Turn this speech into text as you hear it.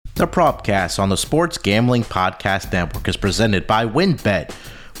The Propcast on the Sports Gambling Podcast Network is presented by WynnBET.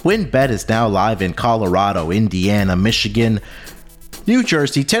 WynnBET is now live in Colorado, Indiana, Michigan, New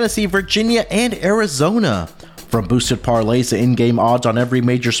Jersey, Tennessee, Virginia, and Arizona. From boosted parlays to in-game odds on every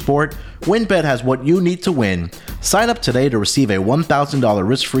major sport, WynnBET has what you need to win. Sign up today to receive a $1,000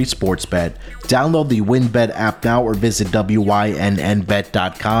 risk-free sports bet. Download the WynnBET app now or visit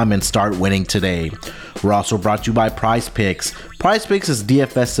wynnbet.com and start winning today. We're also brought to you by PrizePicks. PrizePicks is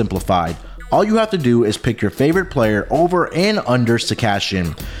DFS simplified. All you have to do is pick your favorite player over and unders to cash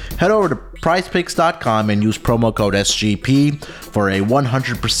in. Head over to prizepicks.com and use promo code SGP for a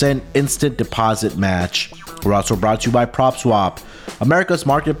 100% instant deposit match. We're also brought to you by PropSwap, America's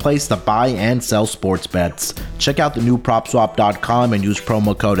marketplace to buy and sell sports bets. Check out the new PropSwap.com and use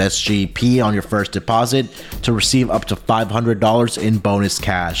promo code SGP on your first deposit to receive up to $500 in bonus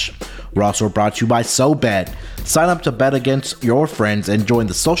cash. We're also brought to you by SoBet. Sign up to bet against your friends and join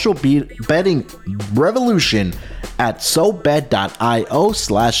the social betting revolution at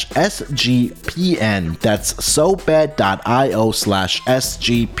SoBet.io/SGPN. That's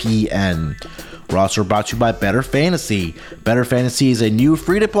SoBet.io/SGPN. We're also brought to you by Better Fantasy. Better Fantasy is a new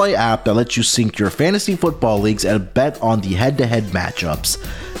free-to-play app that lets you sync your fantasy football leagues and bet on the head-to-head matchups.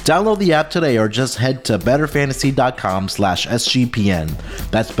 Download the app today or just head to betterfantasy.com/SGPN.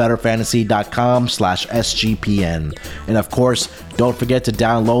 That's betterfantasy.com/SGPN. And of course, don't forget to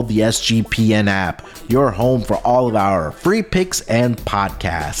download the SGPN app, your home for all of our free picks and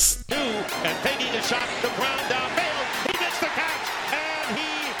podcasts. And taking the shot, the ground downfield. He gets the catch, and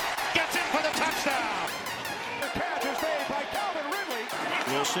he gets it for the touchdown. The catch is made by Calvin Ridley.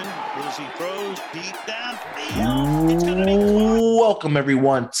 Wilson, as he throws deep downfield. It's gonna be Welcome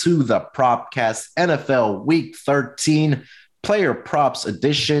everyone to the Propcast NFL Week 13 Player Props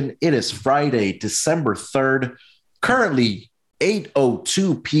Edition. It is Friday, December 3rd, currently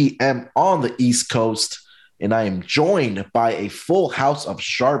 8:02 p.m. on the East Coast, and I am joined by a full house of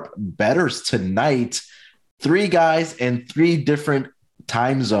sharp bettors tonight. Three guys in three different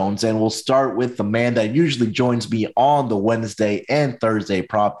time zones, and we'll start with the man that usually joins me on the Wednesday and Thursday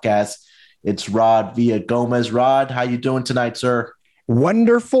Propcast. It's Rod Villa Gomez. Rod, how you doing tonight, sir?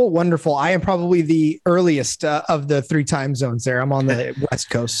 Wonderful, wonderful. I am probably the earliest of the three time zones there. I'm on the West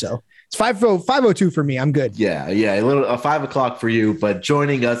Coast, so it's 5:02 for me. I'm good. Yeah, a little 5 o'clock for you, but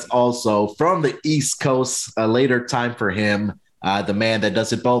joining us also from the East Coast, a later time for him, the man that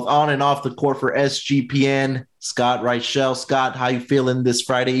does it both on and off the court for SGPN, Scott Reichel. Scott, how you feeling this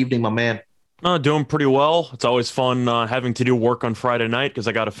Friday evening, my man? Doing pretty well. It's always fun having to do work on Friday night because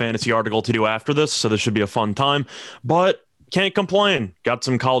I got a fantasy article to do after this, so this should be a fun time. But can't complain. Got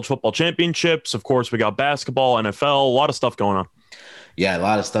some college football championships. Of course, we got basketball, NFL, a lot of stuff going on. Yeah, a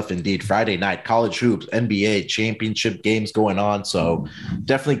lot of stuff indeed. Friday night, college hoops, NBA championship games going on. So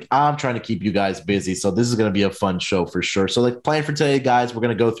definitely I'm trying to keep you guys busy. So this is going to be a fun show for sure. So like plan for today, guys, we're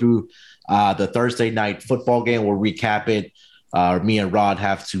going to go through the Thursday night football game. We'll recap it. Me and Rod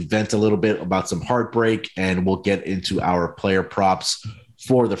have to vent a little bit about some heartbreak, and we'll get into our player props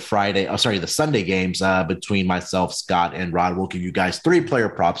for the the Sunday games between myself, Scott, and Rod. We'll give you guys three player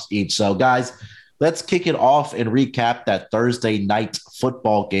props each. So, guys, let's kick it off and recap that Thursday night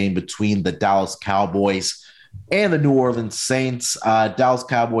football game between the Dallas Cowboys and the New Orleans Saints. Dallas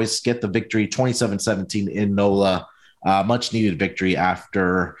Cowboys get the victory 27-17 in NOLA. Much needed victory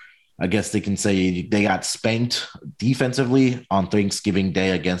after, I guess they can say, they got spanked defensively on Thanksgiving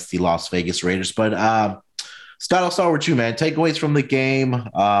Day against the Las Vegas Raiders. But Scott, I'll start with you, man. Takeaways from the game.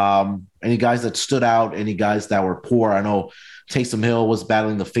 Any guys that stood out? Any guys that were poor? I know Taysom Hill was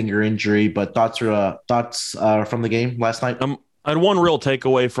battling the finger injury, but thoughts from the game last night? I had one real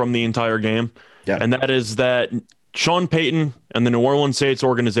takeaway from the entire game, and that is that Sean Payton and the New Orleans Saints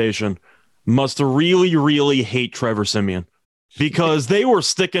organization must really, really hate Trevor Siemian because they were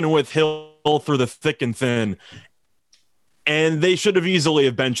sticking with Hill through the thick and thin, and they should have easily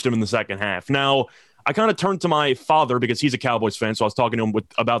have benched him in the second half. Now, I kind of turned to my father because he's a Cowboys fan, so I was talking to him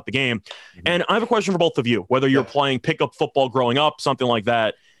about the game. And I have a question for both of you, whether you're playing pickup football growing up, something like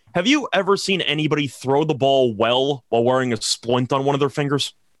that. Have you ever seen anybody throw the ball well while wearing a splint on one of their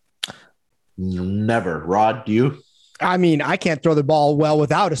fingers? Never. Rod, do you? I mean, I can't throw the ball well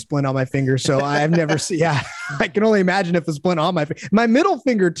without a splint on my finger, so I've never seen. Yeah, I can only imagine if a splint on my middle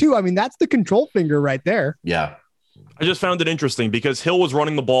finger too. I mean, that's the control finger right there. Yeah. I just found it interesting because Hill was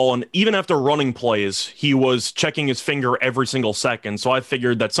running the ball, and even after running plays, he was checking his finger every single second. So I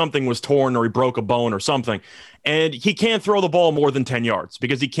figured that something was torn or he broke a bone or something. And he can't throw the ball more than 10 yards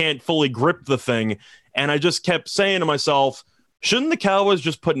because he can't fully grip the thing. And I just kept saying to myself, shouldn't the Cowboys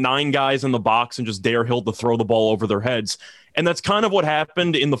just put 9 guys in the box and just dare Hill to throw the ball over their heads? And that's kind of what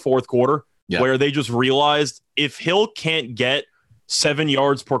happened in the fourth quarter, where they just realized if Hill can't get 7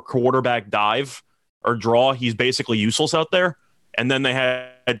 yards per quarterback dive or draw, he's basically useless out there. And then they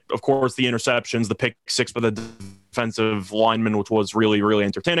had, of course, the interceptions, the pick six by the defensive lineman, which was really, really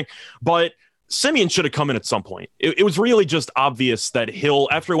entertaining. But Simeon should have come in at some point. It was really just obvious that Hill,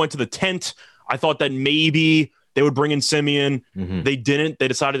 after he went to the tent, I thought that maybe they would bring in Simeon. Mm-hmm. They didn't. They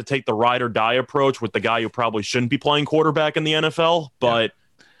decided to take the ride or die approach with the guy who probably shouldn't be playing quarterback in the NFL. But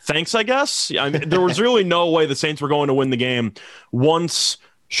thanks, I guess. I mean, there was really no way the Saints were going to win the game. Once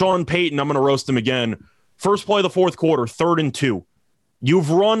Sean Payton, I'm going to roast him again. First play of the fourth quarter, 3rd and 2.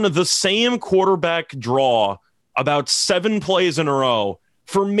 You've run the same quarterback draw about 7 plays in a row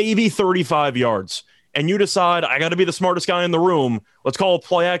for maybe 35 yards. And you decide, I got to be the smartest guy in the room. Let's call a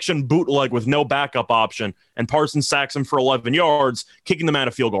play action bootleg with no backup option. And Parsons sacks him for 11 yards, kicking them out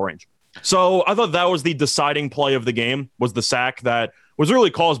of field goal range. So I thought that was the deciding play of the game, was the sack that was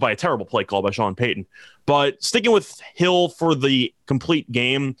really caused by a terrible play call by Sean Payton. But sticking with Hill for the complete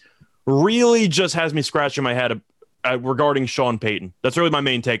game really just has me scratching my head regarding Sean Payton. That's really my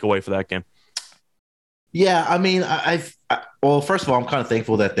main takeaway for that game. Yeah, I mean, well, first of all, I'm kind of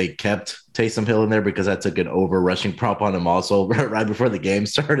thankful that they kept Taysom Hill in there because I took an over-rushing prop on him also right before the game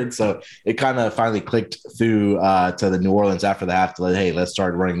started. So it kind of finally clicked through to the New Orleans after the half to hey, let's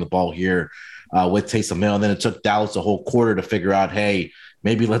start running the ball here with Taysom Hill. And then it took Dallas a whole quarter to figure out, hey,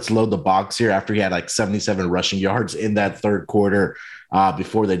 maybe let's load the box here after he had like 77 rushing yards in that third quarter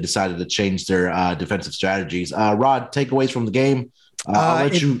before they decided to change their defensive strategies. Rod, takeaways from the game. I'll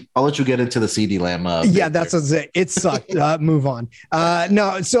let you get into the CeeDee Lamb. That's what it sucked. Move on.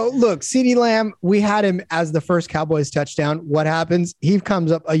 No, so look, CeeDee Lamb, we had him as the first Cowboys touchdown. What happens? He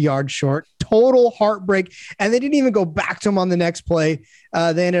comes up a yard short. Total heartbreak, and they didn't even go back to him on the next play.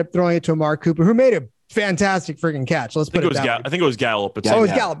 They ended up throwing it to Amari Cooper, who made a fantastic freaking catch. Let's put it that way. I think it was Gallup. It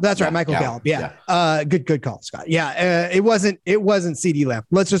was Gallup. That's right, Michael Gallup. Yeah. Good call, Scott. Yeah, it wasn't CeeDee Lamb.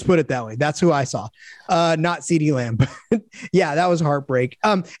 Let's just put it that way. That's who I saw. Not CeeDee Lamb. Yeah, that was heartbreak.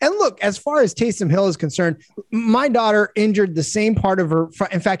 And look, as far as Taysom Hill is concerned, my daughter injured the same part of her.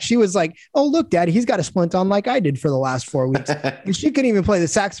 In fact, she was like, "Oh, look, Daddy, he's got a splint on like I did for the last 4 weeks." And she couldn't even play the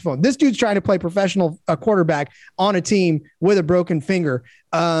saxophone. This dude's trying to play professional quarterback on a team with a broken finger.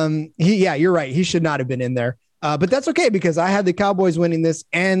 You're right. He should not have been in there. But that's okay because I had the Cowboys winning this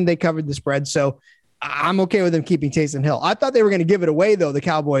and they covered the spread. So I'm okay with them keeping Taysom Hill. I thought they were going to give it away though, the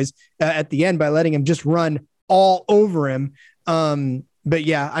Cowboys at the end by letting him just run all over him. But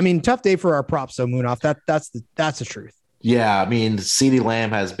yeah, I mean, tough day for our props. So Moonoff, that's the truth. Yeah. I mean, CeeDee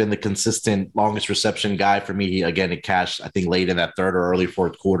Lamb has been the consistent longest reception guy for me. Again, it cashed, I think late in that third or early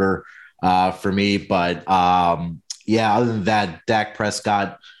fourth quarter for me. But other than that, Dak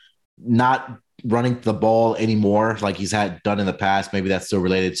Prescott not running the ball anymore like he's had done in the past. Maybe that's still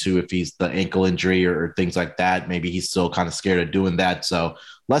related to if he's the ankle injury or things like that. Maybe he's still kind of scared of doing that. So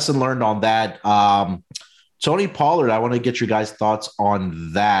lesson learned on that. Tony Pollard, I want to get your guys' thoughts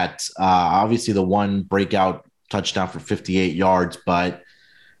on that. Obviously, the one breakout touchdown for 58 yards, but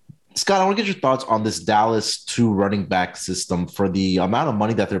Scott, I want to get your thoughts on this Dallas 2 running back system for the amount of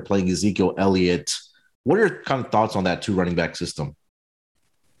money that they're playing Ezekiel Elliott. What are your kind of thoughts on that 2 running back system?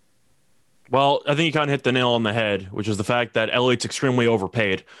 Well, I think you kind of hit the nail on the head, which is the fact that Elliott's extremely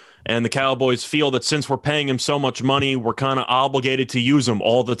overpaid. And the Cowboys feel that since we're paying him so much money, we're kind of obligated to use him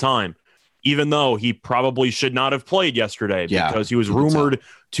all the time, even though he probably should not have played yesterday because he was rumored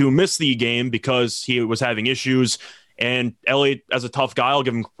to miss the game because he was having issues. And Elliott, as a tough guy, I'll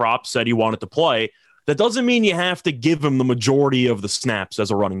give him props, said he wanted to play. That doesn't mean you have to give him the majority of the snaps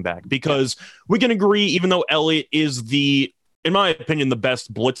as a running back because we can agree, even though Elliott is in my opinion, the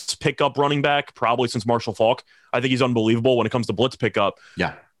best blitz pickup running back, probably since Marshall Faulk. I think he's unbelievable when it comes to blitz pickup.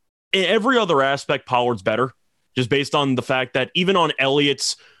 Yeah. In every other aspect, Pollard's better, just based on the fact that even on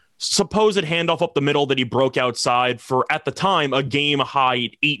Elliott's supposed handoff up the middle that he broke outside for, at the time, a game-high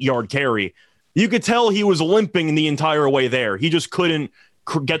 8-yard carry, you could tell he was limping the entire way there. He just couldn't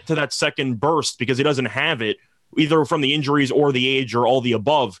get to that second burst because he doesn't have it, either from the injuries or the age or all the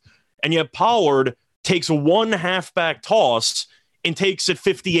above. And yet Pollard takes a 1 halfback toss and takes it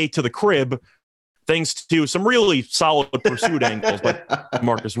 58 to the crib, thanks to some really solid pursuit angles by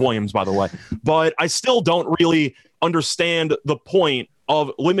Marcus Williams, by the way. But I still don't really understand the point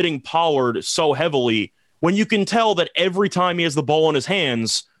of limiting Pollard so heavily when you can tell that every time he has the ball in his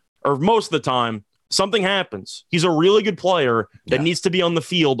hands, or most of the time, something happens. He's a really good player that needs to be on the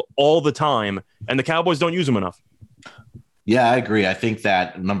field all the time, and the Cowboys don't use him enough. Yeah, I agree. I think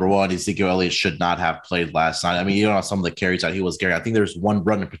that number one, Ezekiel Elliott should not have played last night. I mean, some of the carries that he was carrying. I think there's one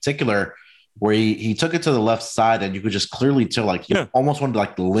run in particular where he took it to the left side, and you could just clearly tell like he almost wanted to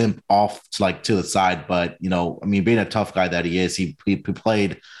like limp off to the side. But I mean, being a tough guy that he is, he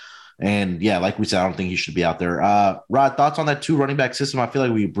played. And yeah, like we said, I don't think he should be out there. Rod, thoughts on that 2 running back system? I feel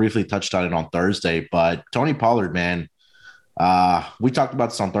like we briefly touched on it on Thursday, but Tony Pollard, man, we talked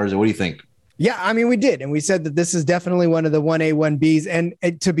about this on Thursday. What do you think? Yeah, I mean, we did. And we said that this is definitely one of the 1A, 1Bs.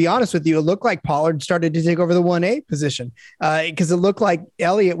 And to be honest with you, it looked like Pollard started to take over the 1A position because it looked like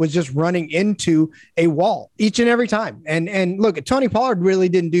Elliott was just running into a wall each and every time. And look, Tony Pollard really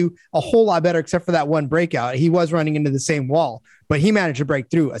didn't do a whole lot better except for that one breakout. He was running into the same wall, but he managed to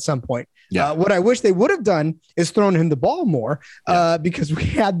break through at some point. Yeah. What I wish they would have done is thrown him the ball more because we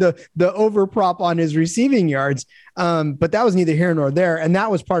had the over prop on his receiving yards. But that was neither here nor there. And that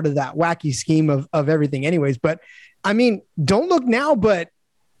was part of that wacky scheme of everything anyways. But I mean, don't look now, but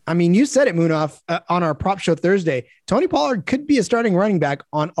I mean, you said it, Munaf, on our prop show Thursday, Tony Pollard could be a starting running back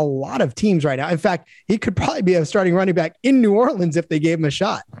on a lot of teams right now. In fact, he could probably be a starting running back in New Orleans if they gave him a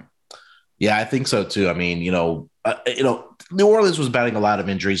shot. Yeah, I think so too. I mean, New Orleans was battling a lot of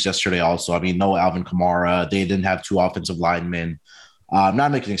injuries yesterday also. I mean, no Alvin Kamara. They didn't have 2 offensive linemen. I'm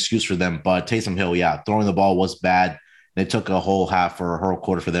not making an excuse for them, but Taysom Hill, throwing the ball was bad. It took a whole half or a whole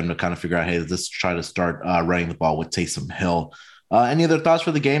quarter for them to kind of figure out, hey, let's try to start running the ball with Taysom Hill. Any other thoughts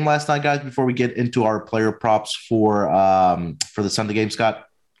for the game last night, guys, before we get into our player props for the Sunday game, Scott?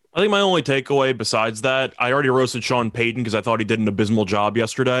 I think my only takeaway besides that, I already roasted Sean Payton because I thought he did an abysmal job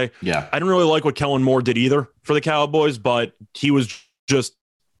yesterday. Yeah. I didn't really like what Kellen Moore did either for the Cowboys, but he was just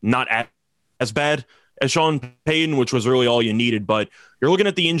not as bad as Sean Payton, which was really all you needed. But you're looking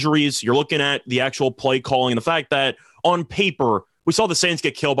at the injuries, you're looking at the actual play calling, and the fact that on paper, we saw the Saints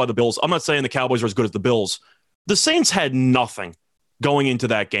get killed by the Bills. I'm not saying the Cowboys are as good as the Bills. The Saints had nothing going into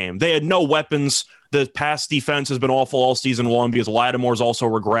that game. They had no weapons. The pass defense has been awful all season long because Lattimore's also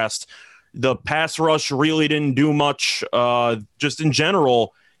regressed. The pass rush really didn't do much just in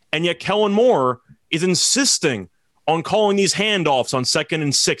general. And yet Kellen Moore is insisting on calling these handoffs on 2nd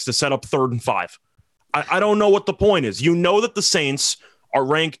and 6 to set up 3rd and 5. I don't know what the point is. You know that the Saints are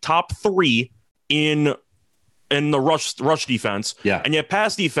ranked top 3 in the rush defense. Yeah. And yet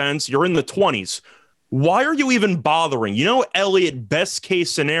pass defense, you're in the 20s. Why are you even bothering? Elliott, best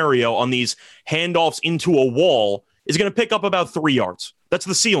case scenario on these handoffs into a wall is going to pick up about 3 yards. That's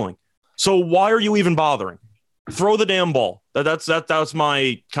the ceiling. So why are you even bothering? Throw the damn ball. That's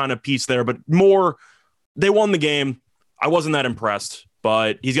my kind of piece there. But Moore, they won the game. I wasn't that impressed,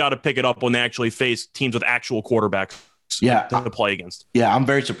 but he's got to pick it up when they actually face teams with actual quarterbacks. To play against. Yeah, I'm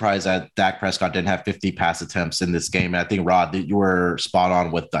very surprised that Dak Prescott didn't have 50 pass attempts in this game. And I think, Rod, that you were spot on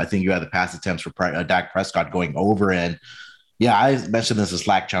with, I think you had the pass attempts for Dak Prescott going over. And yeah, I mentioned this in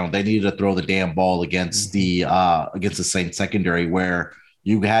Slack channel. They needed to throw the damn ball against the Saints secondary where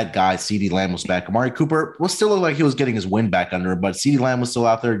you had guys, CeeDee Lamb was back. Amari Cooper was still looked like he was getting his wind back under him, but CeeDee Lamb was still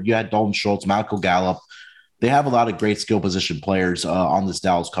out there. You had Dalton Schultz, Malcolm Gallup. They have a lot of great skill position players on this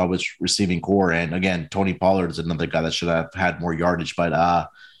Dallas Cowboys receiving core. And again, Tony Pollard is another guy that should have had more yardage. But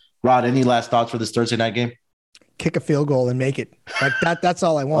Rod, any last thoughts for this Thursday night game? Kick a field goal and make it like that. That's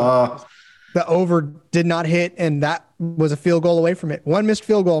all I want. The over did not hit, and that was a field goal away from it. One missed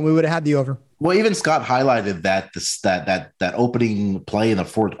field goal, and we would have had the over. Well, even Scott highlighted that opening play in the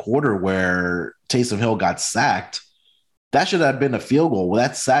 4th quarter where Taysom Hill got sacked. That should have been a field goal. Well,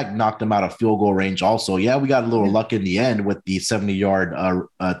 that sack knocked him out of field goal range also. Yeah, we got a little luck in the end with the 70-yard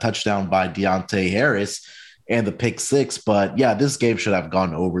touchdown by Deontay Harris and the pick 6. But, yeah, this game should have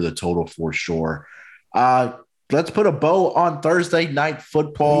gone over the total for sure. Let's put a bow on Thursday night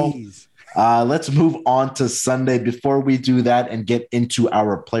football. Let's move on to Sunday. Before we do that and get into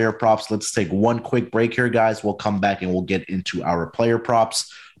our player props, let's take one quick break here, guys. We'll come back and we'll get into our player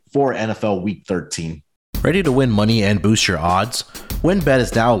props for NFL Week 13. Ready to win money and boost your odds? WynnBET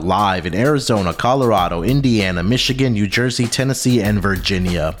is now live in Arizona, Colorado, Indiana, Michigan, New Jersey, Tennessee, and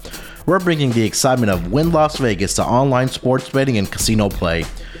Virginia. We're bringing the excitement of Wynn Las Vegas to online sports betting and casino play.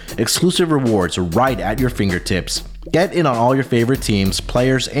 Exclusive rewards right at your fingertips. Get in on all your favorite teams,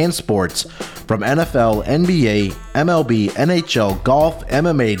 players, and sports from NFL, NBA, MLB, NHL, golf,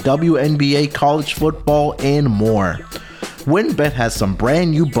 MMA, WNBA, college football, and more. WynnBET has some brand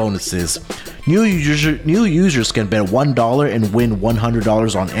new bonuses. New users can bet $1 and win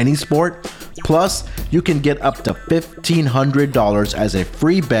 $100 on any sport. Plus, you can get up to $1,500 as a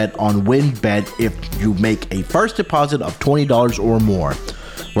free bet on WynnBET if you make a first deposit of $20 or more.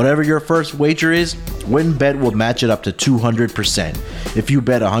 Whatever your first wager is, WynnBET will match it up to 200%. If you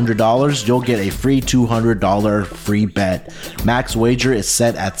bet $100, you'll get a free $200 free bet. Max wager is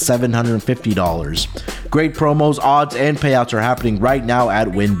set at $750. Great promos, odds, and payouts are happening right now at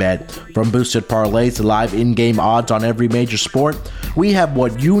WynnBET. From boosted parlays to live in-game odds on every major sport, we have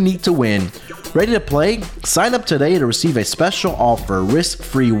what you need to win. Ready to play? Sign up today to receive a special offer,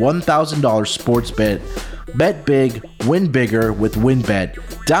 risk-free $1,000 sports bet. Bet big, win bigger with WynnBET.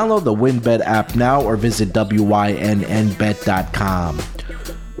 Download the WynnBET app now or visit wynnbet.com.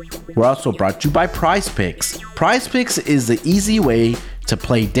 We're also brought to you by PrizePicks. PrizePicks is the easy way to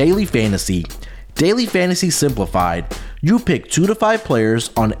play daily fantasy. Daily fantasy simplified. You pick 2 to 5 players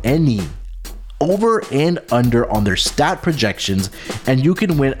on any over and under on their stat projections, and you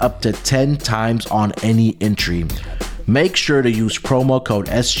can win up to 10 times on any entry. Make sure to use promo code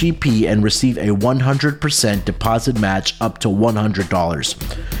SGP and receive a 100% deposit match up to $100.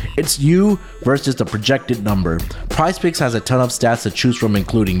 It's you versus the projected number. PrizePicks has a ton of stats to choose from,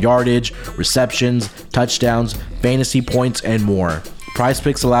 including yardage, receptions, touchdowns, fantasy points, and more.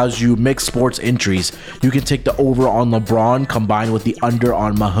 PrizePicks allows you mixed sports entries. You can take the over on LeBron combined with the under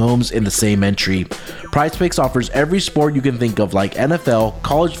on Mahomes in the same entry. PrizePicks offers every sport you can think of, like NFL,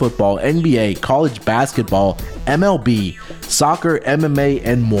 college football, NBA, college basketball, MLB, soccer, MMA,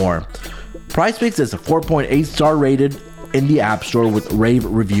 and more. PrizePicks is a 4.8 star rated in the App Store with rave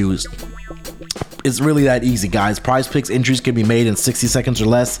reviews. It's really that easy, guys. PrizePicks entries can be made in 60 seconds or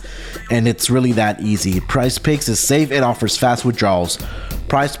less, and it's really that easy. PrizePicks is safe and offers fast withdrawals.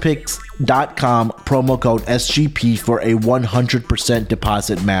 PrizePicks.com, promo code SGP for a 100%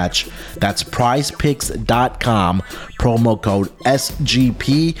 deposit match. That's PrizePicks.com, promo code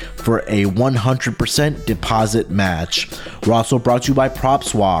SGP for a 100% deposit match. We're also brought to you by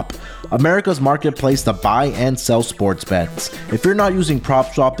PropSwap, America's marketplace to buy and sell sports bets. If you're not using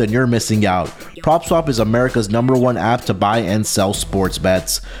PropSwap, then you're missing out. PropSwap is America's #1 app to buy and sell sports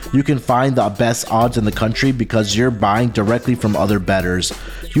bets. You can find the best odds in the country because you're buying directly from other bettors.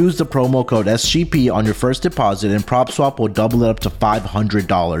 Use the promo code SGP on your first deposit and PropSwap will double it up to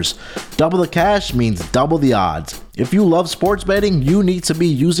 $500. Double the cash means double the odds. If you love sports betting, you need to be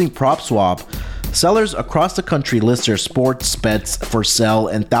using PropSwap. Sellers across the country list their sports bets for sale,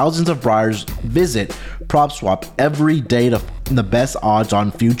 and thousands of buyers visit PropSwap every day to find the best odds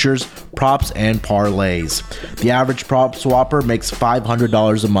on futures, props, and parlays. The average prop swapper makes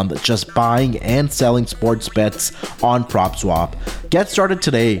 $500 a month just buying and selling sports bets on PropSwap. Get started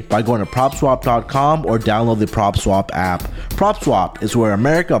today by going to PropSwap.com or download the PropSwap app. PropSwap is where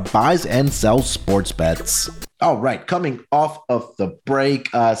America buys and sells sports bets. All right, coming off of the break,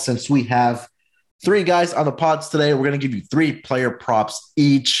 since we have 3 guys on the pods today, we're going to give you 3 player props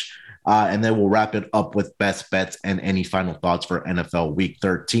each, and then we'll wrap it up with best bets and any final thoughts for NFL Week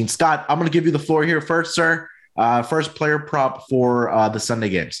 13. Scott, I'm going to give you the floor here first, sir. First player prop for the Sunday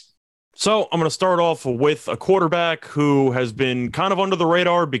games. So I'm going to start off with a quarterback who has been kind of under the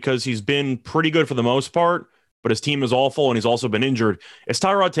radar because he's been pretty good for the most part, but his team is awful and he's also been injured. It's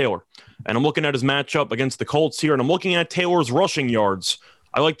Tyrod Taylor, and I'm looking at his matchup against the Colts here, and I'm looking at Taylor's rushing yards.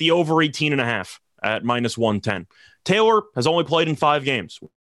 I like the over 18.5. At -110. Taylor has only played in 5 games.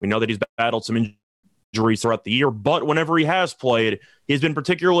 We know that he's battled some injuries throughout the year, but whenever he has played, he's been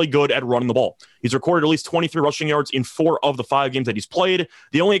particularly good at running the ball. He's recorded at least 23 rushing yards in 4 of the 5 games that he's played.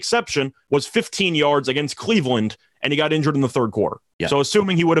 The only exception was 15 yards against Cleveland, and he got injured in the 3rd quarter. Yeah. So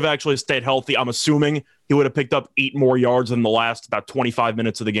assuming he would have actually stayed healthy, I'm assuming he would have picked up 8 more yards in the last about 25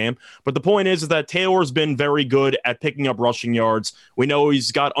 minutes of the game. But the point is that Taylor's been very good at picking up rushing yards. We know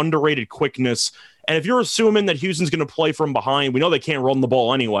he's got underrated quickness. And if you're assuming that Houston's going to play from behind, we know they can't run the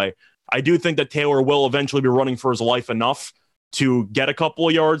ball anyway. I do think that Taylor will eventually be running for his life enough to get a couple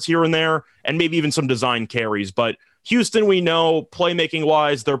of yards here and there, and maybe even some design carries. But Houston, we know,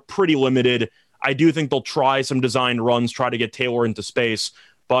 playmaking-wise, they're pretty limited. I do think they'll try some designed runs, try to get Taylor into space.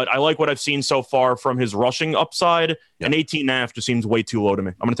 But I like what I've seen so far from his rushing upside, and 18.5 just seems way too low to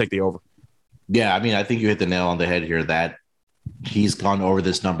me. I'm going to take the over. Yeah, I mean, I think you hit the nail on the head here that he's gone over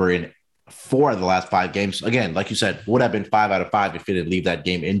this number in 4 of the last 5 games. Again, like you said, would have been 5 out of 5 if he didn't leave that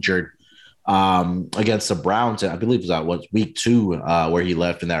game injured against the Browns. I believe that was week 2 where he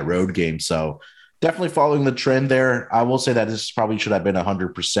left in that road game. So definitely following the trend there. I will say that this probably should have been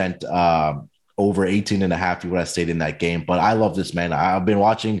 100% over 18.5. He would have stayed in that game. But I love this man. I've been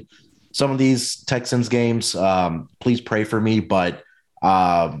watching some of these Texans games. Please pray for me. But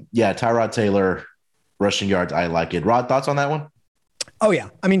Tyrod Taylor rushing yards, I like it. Rod, thoughts on that one? Oh, yeah.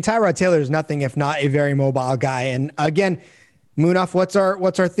 I mean, Tyrod Taylor is nothing if not a very mobile guy. And again, Munaf, what's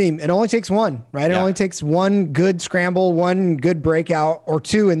our theme? It only takes one, right? It only takes one good scramble, one good breakout, or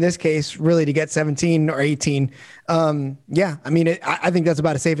two in this case, really, to get 17 or 18. I mean, I think that's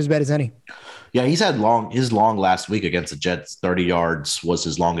about as safe as bet as any. Yeah, he's had his long last week against the Jets, 30 yards was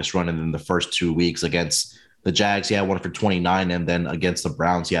his longest run. And then the first 2 weeks against the Jags, he had one for 29. And then against the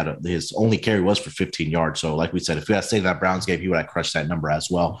Browns, his only carry was for 15 yards. So like we said, if we had stayed in that Browns game, he would have crushed that number as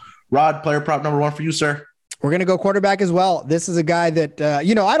well. Rod, player prop number one for you, sir. We're going to go quarterback as well. This is a guy that,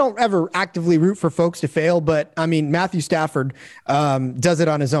 I don't ever actively root for folks to fail, but I mean, Matthew Stafford does it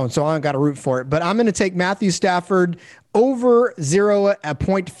on his own, so I don't got to root for it. But I'm going to take Matthew Stafford over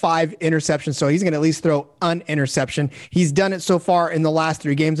 0.5 interception. So he's going to at least throw an interception. He's done it so far in the last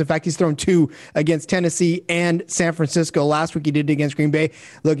 3 games. In fact, he's thrown 2 against Tennessee and San Francisco. Last week he did it against Green Bay.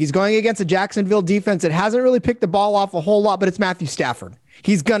 Look, he's going against a Jacksonville defense that hasn't really picked the ball off a whole lot, but it's Matthew Stafford.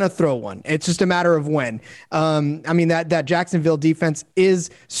 He's going to throw one. It's just a matter of when. That Jacksonville defense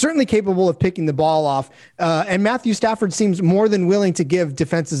is certainly capable of picking the ball off. And Matthew Stafford seems more than willing to give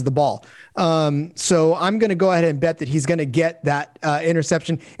defenses the ball. So I'm going to go ahead and bet that he's going to get that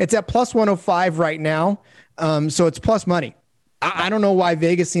interception. It's at plus 105 right now. So it's plus money. I don't know why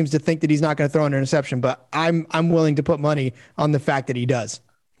Vegas seems to think that he's not going to throw an interception, but I'm willing to put money on the fact that he does.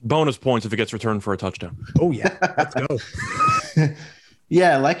 Bonus points if it gets returned for a touchdown. Oh, yeah. Let's go.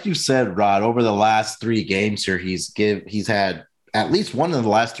 Yeah, like you said, Rod, over the last 3 games here, he's had at least one of the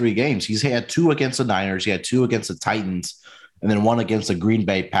last 3 games. He's had 2 against the Niners, he had 2 against the Titans, and then 1 against the Green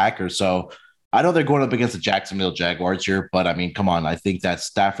Bay Packers. So I know they're going up against the Jacksonville Jaguars here, but I mean, come on. I think that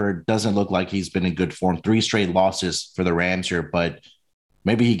Stafford doesn't look like he's been in good form. 3 straight losses for the Rams here, but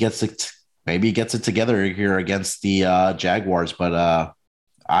maybe he gets it together here against the Jaguars. But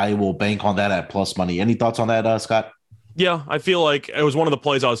I will bank on that at plus money. Any thoughts on that, Scott? Yeah, I feel like it was one of the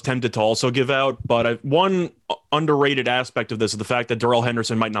plays I was tempted to also give out, but one underrated aspect of this is the fact that Darrell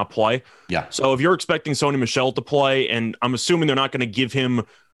Henderson might not play. Yeah. So if you're expecting Sony Michel to play, and I'm assuming they're not going to give him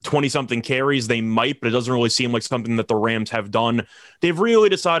 20-something carries, they might, but it doesn't really seem like something that the Rams have done. They've really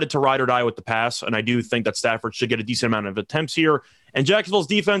decided to ride or die with the pass, and I do think that Stafford should get a decent amount of attempts here. And Jacksonville's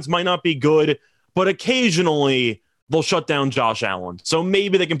defense might not be good, but occasionally they'll shut down Josh Allen. So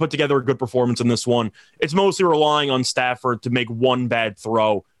maybe they can put together a good performance in this one. It's mostly relying on Stafford to make one bad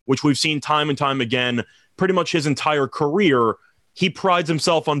throw, which we've seen time and time again, pretty much his entire career. He prides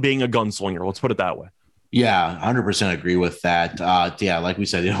himself on being a gunslinger. Let's put it that way. Yeah, 100% agree with that. Like we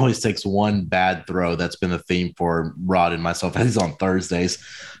said, it always takes one bad throw. That's been the theme for Rod and myself, at least on Thursdays.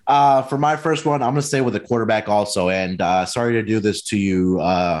 For my first one, I'm going to stay with the quarterback also. And sorry to do this to you,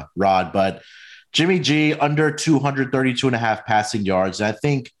 Rod, but Jimmy G under 232.5 passing yards. And I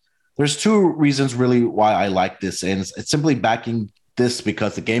think there's 2 reasons really why I like this. And it's simply backing this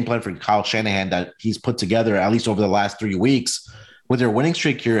because the game plan for Kyle Shanahan that he's put together, at least over the last 3 weeks with their winning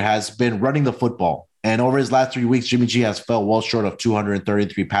streak here, has been running the football. And over his last 3 weeks, Jimmy G has fell well short of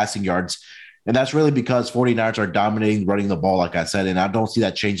 233 passing yards. And that's really because 49ers are dominating running the ball, like I said, and I don't see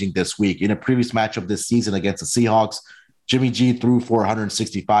that changing this week. In a previous matchup this season against the Seahawks, Jimmy G threw for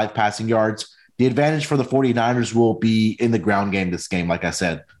 165 passing yards. The advantage for the 49ers will be in the ground game this game, like I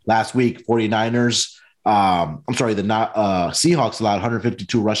said. Last week, the Seahawks allowed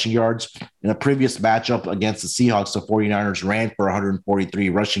 152 rushing yards. In a previous matchup against the Seahawks, the 49ers ran for 143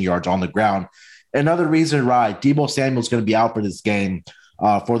 rushing yards on the ground. Another reason, right, Deebo Samuel is going to be out for this game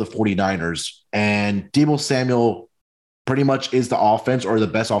for the 49ers. And Deebo Samuel pretty much is the offense or the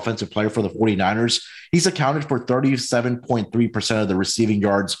best offensive player for the 49ers. He's accounted for 37.3% of the receiving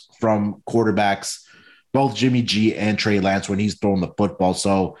yards from quarterbacks, both Jimmy G and Trey Lance, when he's throwing the football.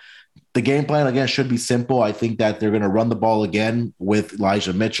 So the game plan, again, should be simple. I think that they're going to run the ball again with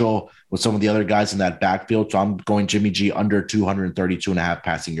Elijah Mitchell, with some of the other guys in that backfield. So I'm going Jimmy G under 232.5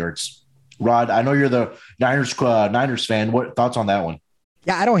 passing yards. Rod, I know you're the Niners fan. What thoughts on that one?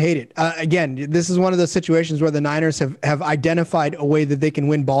 Yeah, I don't hate it. Again, this is one of those situations where the Niners have identified a way that they can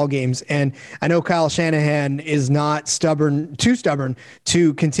win ball games. And I know Kyle Shanahan is not too stubborn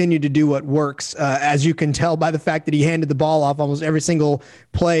to continue to do what works, as you can tell by the fact that he handed the ball off almost every single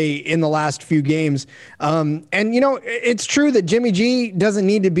play in the last few games. And, it's true that Jimmy G doesn't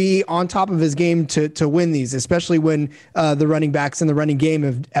need to be on top of his game to win these, especially when the running backs in the running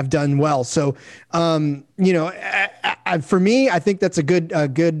game have done well. So, for me, I think that's a good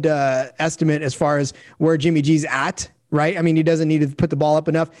estimate as far as where Jimmy G's at, right? I mean, he doesn't need to put the ball up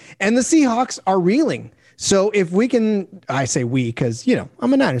enough. And the Seahawks are reeling. So if we can, I say we because,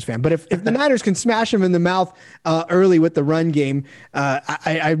 I'm a Niners fan, but if the Niners can smash him in the mouth early with the run game,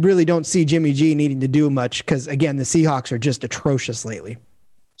 I really don't see Jimmy G needing to do much because, again, the Seahawks are just atrocious lately.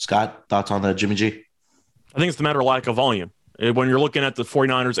 Scott, thoughts on that, Jimmy G? I think it's the matter of lack of volume. When you're looking at the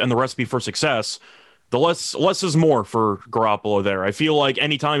 49ers and the recipe for success, the less is more for Garoppolo there. I feel like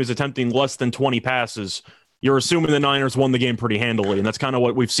anytime he's attempting less than 20 passes, you're assuming the Niners won the game pretty handily, and that's kind of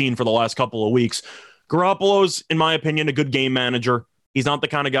what we've seen for the last couple of weeks. Garoppolo's, in my opinion, a good game manager. He's not the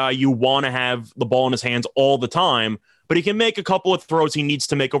kind of guy you want to have the ball in his hands all the time, but he can make a couple of throws he needs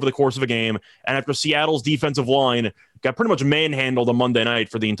to make over the course of a game. And after Seattle's defensive line got pretty much manhandled on Monday night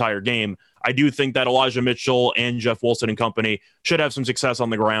for the entire game, I do think that Elijah Mitchell and Jeff Wilson and company should have some success on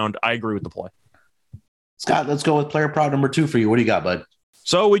the ground. I agree with the play. Scott, let's go with player prop number 2 for you. What do you got, bud?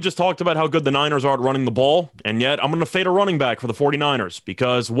 So we just talked about how good the Niners are at running the ball, and yet I'm going to fade a running back for the 49ers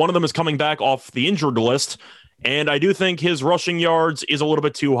because one of them is coming back off the injured list, and I do think his rushing yards is a little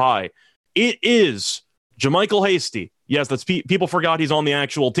bit too high. It is JaMycal Hasty. Yes, that's people forgot he's on the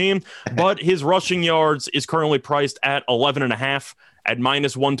actual team, but his rushing yards is currently priced at 11.5 at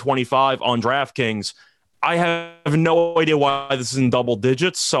 -125 on DraftKings. I have no idea why this is in double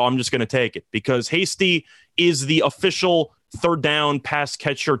digits, so I'm just going to take it because Hasty is the official third down pass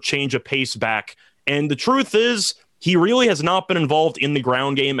catcher, change of pace back. And the truth is, he really has not been involved in the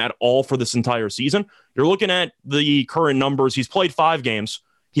ground game at all for this entire season. You're looking at the current numbers. He's played 5 games.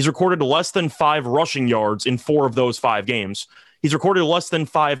 He's recorded less than 5 rushing yards in 4 of those 5 games. He's recorded less than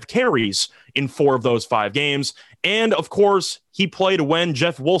 5 carries in 4 of those 5 games. And of course, he played when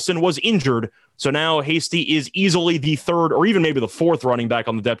Jeff Wilson was injured. So now Hasty is easily the 3rd or even maybe the 4th running back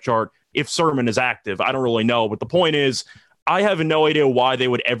on the depth chart if Sermon is active. I don't really know. But the point is, I have no idea why they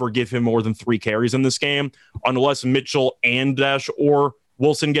would ever give him more than 3 carries in this game unless Mitchell and Dash or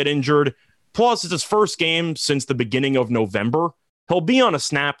Wilson get injured. Plus, it's his first game since the beginning of November. He'll be on a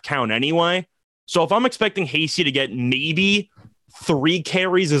snap count anyway. So if I'm expecting Hasty to get maybe 3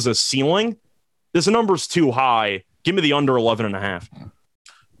 carries as a ceiling, this number's too high. Give me the under 11.5.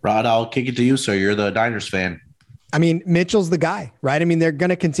 Rod, I'll kick it to you, sir. You're the Niners fan. I mean, Mitchell's the guy, right? I mean, they're going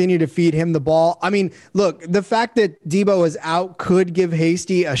to continue to feed him the ball. I mean, look, the fact that Debo is out could give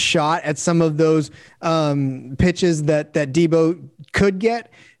Hasty a shot at some of those pitches that Debo could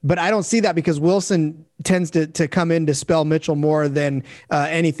get, but I don't see that because Wilson tends to come in to spell Mitchell more than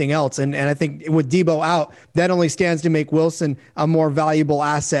anything else. And I think with Debo out, that only stands to make Wilson a more valuable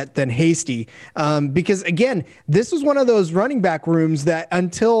asset than Hasty. Because again, this was one of those running back rooms that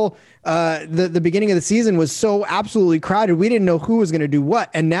until the beginning of the season was so absolutely crowded, we didn't know who was going to do what.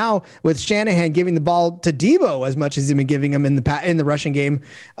 And now with Shanahan giving the ball to Debo as much as he's been giving him in the rushing game,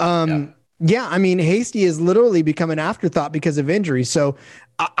 yeah, I mean, Hasty has literally become an afterthought because of injury. So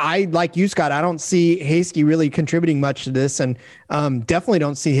I like you, Scott, I don't see Hasty really contributing much to this, and definitely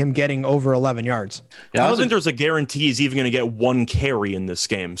don't see him getting over 11 yards. Yeah, I don't think there's a guarantee he's even going to get 1 carry in this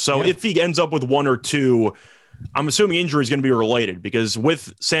game. So if he ends up with 1 or 2, I'm assuming injury is going to be related because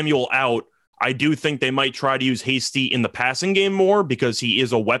with Samuel out, I do think they might try to use Hasty in the passing game more because he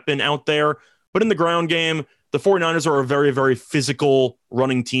is a weapon out there. But in the ground game, the 49ers are a very, very physical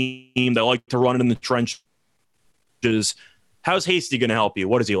running team that like to run it in the trenches. How's Hasty going to help you?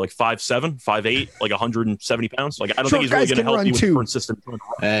 What is he, like 5'7", 5'8", like 170 pounds? Like, I don't think he's really going to help you with the current system.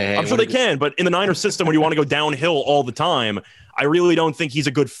 I'm sure they can, but in the Niners system, when you want to go downhill all the time, I really don't think he's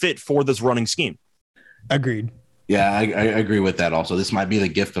a good fit for this running scheme. Agreed. Yeah, I agree with that also. This might be the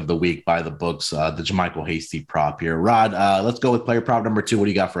gift of the week by the books, the JaMycal Hasty prop here. Rod, let's go with player prop number 2. What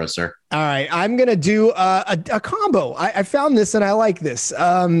do you got for us, sir? All right, I'm going to do a combo. I found this and I like this.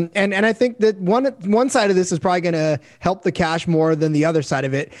 And I think that one side of this is probably going to help the cash more than the other side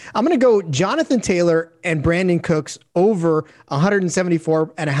of it. I'm going to go Jonathan Taylor and Brandon Cooks over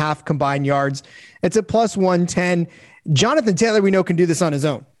 174.5 combined yards. It's a plus 110. Jonathan Taylor, we know, can do this on his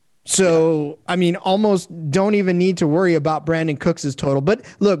own. So, I mean, almost don't even need to worry about Brandon Cooks' total. But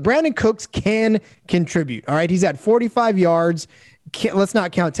look, Brandon Cooks can contribute. All right. He's at 45 yards. Let's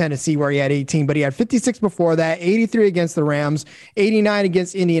not count Tennessee where he had 18, but he had 56 before that, 83 against the Rams, 89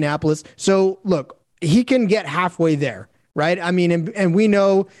 against Indianapolis. So look, he can get halfway there. Right. I mean, and we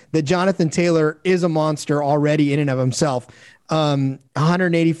know that Jonathan Taylor is a monster already in and of himself.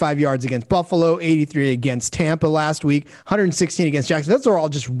 185 yards against Buffalo, 83 against Tampa last week, 116 against Jackson. Those are all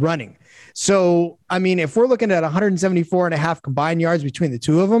just running. So, I mean, if we're looking at 174.5 combined yards between the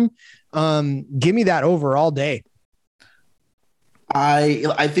two of them, give me that over all day.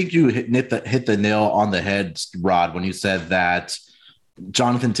 I think you hit the nail on the head, Rod, when you said that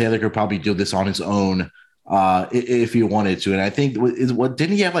Jonathan Taylor could probably do this on his own if he wanted to. And I think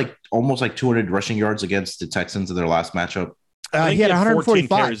didn't he have like almost like 200 rushing yards against the Texans in their last matchup? He had 145.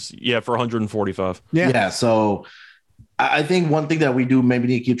 Carries, for 145. Yeah. So I think one thing that we do maybe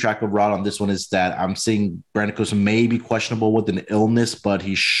need to keep track of, Rod, on this one is that I'm seeing Brandon Cooks may be questionable with an illness, but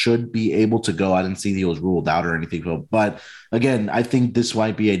he should be able to go. I didn't see he was ruled out or anything. But again, I think this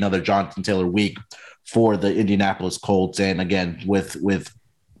might be another Jonathan Taylor week for the Indianapolis Colts. And again, with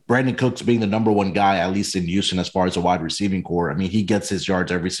Brandon Cooks being the number one guy, at least in Houston, as far as a wide receiving core, I mean, he gets his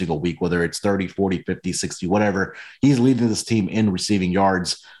yards every single week, whether it's 30, 40, 50, 60, whatever. He's leading this team in receiving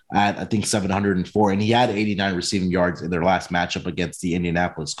yards at, I think, 704. And he had 89 receiving yards in their last matchup against the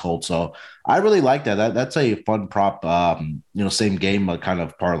Indianapolis Colts. So I really like that. That's a fun prop, same game kind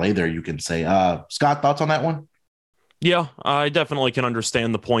of parlay there, you can say. Scott, thoughts on that one? Yeah, I definitely can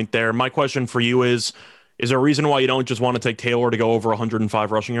understand the point there. My question for you is there a reason why you don't just want to take Taylor to go over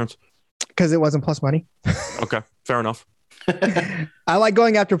 105 rushing yards? Because it wasn't plus money. Okay, fair enough. I like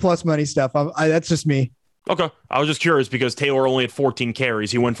going after plus money stuff. That's just me. Okay. I was just curious because Taylor only had 14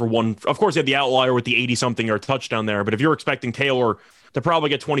 carries. He went for one. Of course, he had the outlier with the 80-something yard touchdown there. But if you're expecting Taylor to probably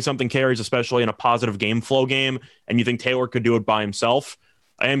get 20-something carries, especially in a positive game flow game, and you think Taylor could do it by himself,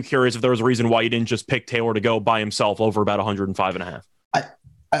 I am curious if there was a reason why you didn't just pick Taylor to go by himself over about 105.5.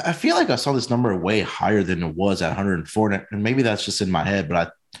 I feel like I saw this number way higher than it was at 104, and maybe that's just in my head,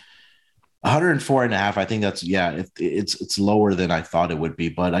 but 104.5, I think that's, it's lower than I thought it would be.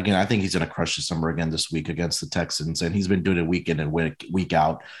 But again, I think he's going to crush this number again this week against the Texans, and he's been doing it week in and week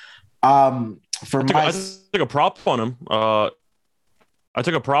out. I took a prop on him. I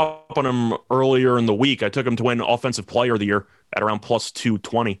took a prop on him earlier in the week. I took him to win Offensive Player of the Year at around plus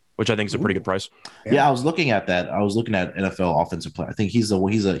 220, which I think is a pretty good price. Yeah, I was looking at that. I was looking at NFL Offensive Player. I think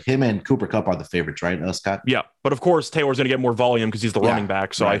him and Cooper Kupp are the favorites, right, Scott? Yeah, but of course Taylor's going to get more volume because he's the running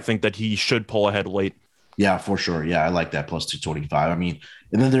back, so right. I think that he should pull ahead late. Yeah, for sure. Yeah, I like that plus 225. I mean,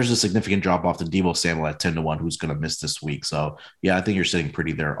 and then there's a significant drop off to Deebo Samuel at 10-1, who's going to miss this week. So yeah, I think you're sitting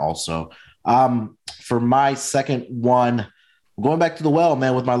pretty there also. For my second one, going back to the well,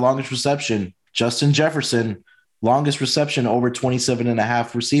 man, with my longest reception, Justin Jefferson, longest reception over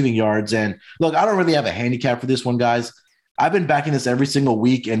 27.5 receiving yards. And look, I don't really have a handicap for this one, guys. I've been backing this every single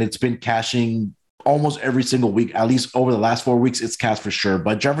week, and it's been cashing almost every single week, at least over the last 4 weeks. It's cashed for sure.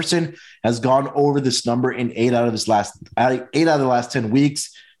 But Jefferson has gone over this number in 8 out of the last 10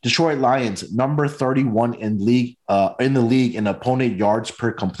 weeks. Detroit Lions, number 31 in the league in opponent yards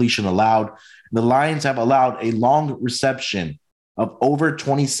per completion allowed. The Lions have allowed a long reception of over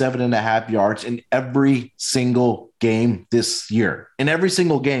 27.5 yards in every single game this year, in every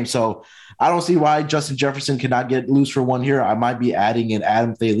single game. So I don't see why Justin Jefferson cannot get loose for one here. I might be adding an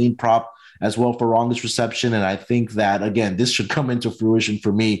Adam Thielen prop as well for longest reception. And I think that, again, this should come into fruition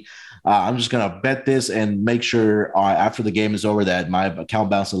for me. I'm just going to bet this and make sure after the game is over that my account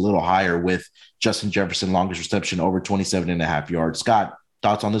bounces a little higher with Justin Jefferson, longest reception over 27.5 yards. Scott,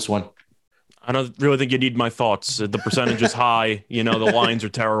 thoughts on this one? I don't really think you need my thoughts. The percentage is high. The lines are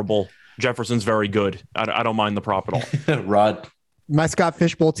terrible. Jefferson's very good. I don't mind the prop at all. Rod? My Scott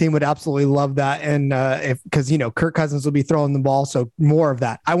Fishbowl team would absolutely love that. And because Kirk Cousins will be throwing the ball. So more of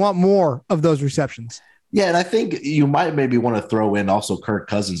that. I want more of those receptions. Yeah, and I think you might maybe want to throw in also Kirk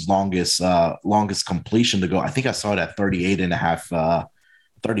Cousins' longest completion to go. I think I saw it at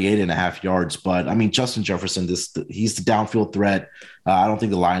 38.5 yards. But I mean, Justin Jefferson, he's the downfield threat. I don't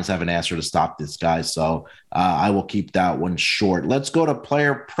think the Lions have an answer to stop this guy. So I will keep that one short. Let's go to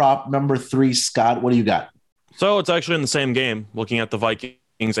player prop number 3. Scott, what do you got? So it's actually in the same game, looking at the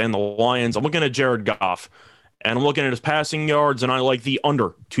Vikings and the Lions. I'm looking at Jared Goff, and I'm looking at his passing yards, and I like the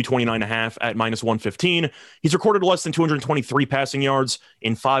under 229.5 at minus 115. He's recorded less than 223 passing yards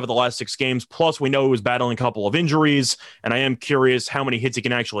in 5 of the last 6 games. Plus, we know he was battling a couple of injuries, and I am curious how many hits he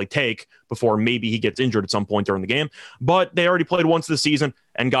can actually take before maybe he gets injured at some point during the game. But they already played once this season,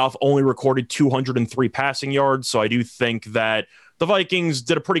 and Goff only recorded 203 passing yards, so I do think that the Vikings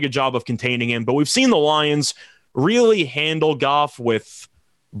did a pretty good job of containing him. But we've seen the Lions really handle Goff with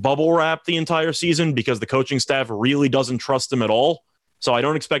bubble wrap the entire season because the coaching staff really doesn't trust him at all. So I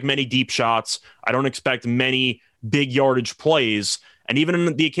don't expect many deep shots. I don't expect many big yardage plays. And even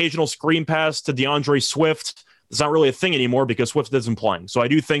in the occasional screen pass to DeAndre Swift, it's not really a thing anymore because Swift isn't playing. So I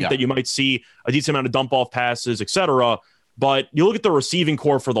do think that you might see a decent amount of dump off passes, etc. But you look at the receiving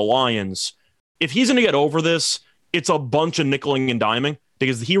core for the Lions. If he's going to get over this, it's a bunch of nickeling and diming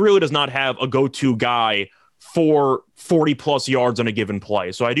because he really does not have a go-to guy for 40 plus yards on a given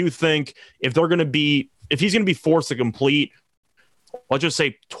play. So I do think if he's going to be forced to complete, let's just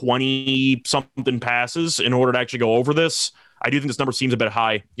say 20 something passes in order to actually go over this, I do think this number seems a bit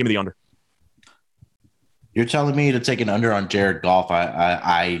high. Give me the under. You're telling me to take an under on Jared Goff.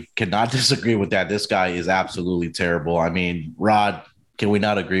 I cannot disagree with that. This guy is absolutely terrible. I mean, Rod, can we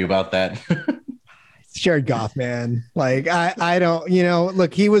not agree about that? Jared Goff, man. Like I don't,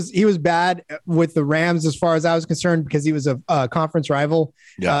 look, he was bad with the Rams as far as I was concerned because he was a conference rival.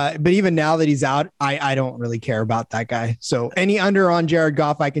 Yeah. But even now that he's out, I don't really care about that guy. So any under on Jared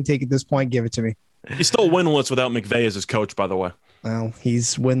Goff, I can take at this point. Give it to me. He's still winless without McVay as his coach, by the way. Well,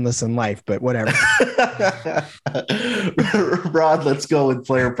 he's winless in life, but whatever. Rod, let's go with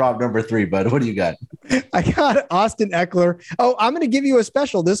player prop number 3, bud. What do you got? I got Austin Eckler. Oh, I'm going to give you a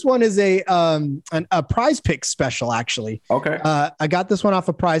special. This one is a Prize Picks special, actually. Okay. I got this one off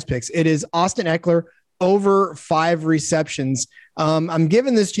of Prize Picks. It is Austin Eckler over 5 receptions. I'm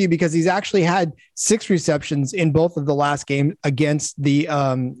giving this to you because he's actually had 6 receptions in both of the last game against the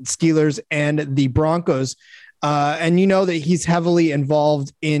Steelers and the Broncos. And you know that he's heavily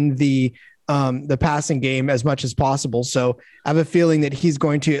involved in the passing game as much as possible. So I have a feeling that he's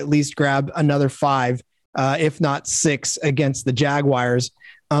going to at least grab another 5, if not 6 against the Jaguars.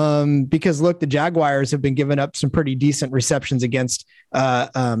 Because look, the Jaguars have been giving up some pretty decent receptions against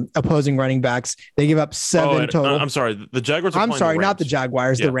opposing running backs. They give up 7 total. I'm sorry. The Jaguars. I'm sorry, not the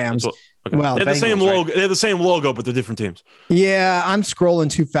Jaguars, the Rams. Okay. Well, they have the same logo. Right? They have the same logo, but they're different teams. Yeah, I'm scrolling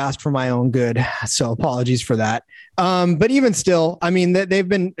too fast for my own good, so apologies for that. But even still, I mean, they've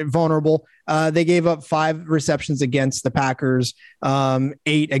been vulnerable. They gave up 5 receptions against the Packers, 8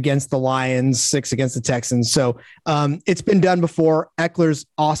 against the Lions, 6 against the Texans. So it's been done before. Eckler's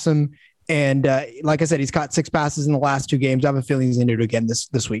awesome, and like I said, he's caught 6 passes in the last 2 games. I have a feeling he's going to do it again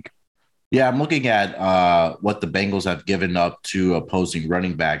this week. Yeah, I'm looking at what the Bengals have given up to opposing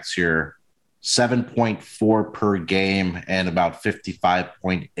running backs here. 7.4 per game and about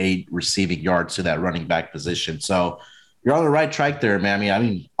 55.8 receiving yards to that running back position. So you're on the right track there, man. I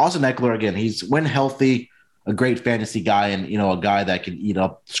mean, Austin Eckler, again, he's when healthy, a great fantasy guy and, a guy that can eat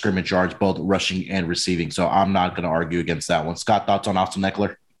up scrimmage yards, both rushing and receiving. So I'm not going to argue against that one. Scott, thoughts on Austin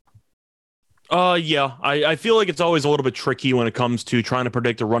Eckler? Yeah, I feel like it's always a little bit tricky when it comes to trying to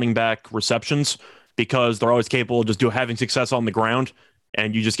predict a running back receptions because they're always capable of just having success on the ground,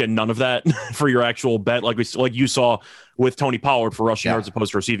 and you just get none of that for your actual bet, like you saw with Tony Pollard for rushing yards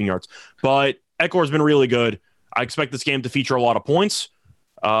opposed to receiving yards. But Eckler's been really good. I expect this game to feature a lot of points.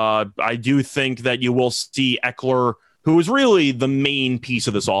 I do think that you will see Eckler, who is really the main piece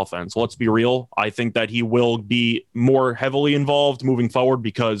of this offense. Let's be real. I think that he will be more heavily involved moving forward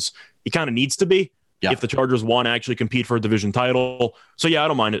because he kind of needs to be if the Chargers want to actually compete for a division title. So, yeah, I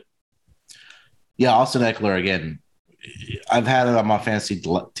don't mind it. Yeah, Austin Eckler, again, I've had it on my fantasy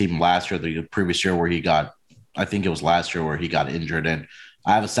team last year, the previous year where he got injured. And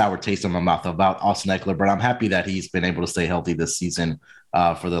I have a sour taste in my mouth about Austin Eckler, but I'm happy that he's been able to stay healthy this season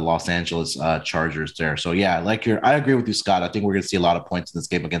for the Los Angeles Chargers there. So, yeah, I agree with you, Scott. I think we're going to see a lot of points in this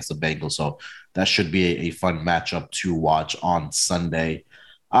game against the Bengals. So that should be a fun matchup to watch on Sunday.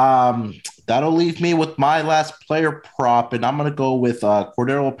 That'll leave me with my last player prop, and I'm going to go with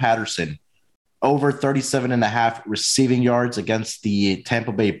Cordero Patterson over 37.5 receiving yards against the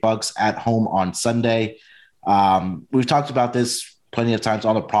Tampa Bay Bucks at home on Sunday. We've talked about this plenty of times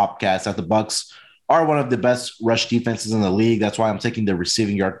on the Propcast that the Bucks are one of the best rush defenses in the league. That's why I'm taking the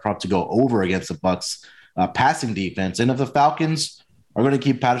receiving yard prop to go over against the Bucks passing defense. And if the Falcons are going to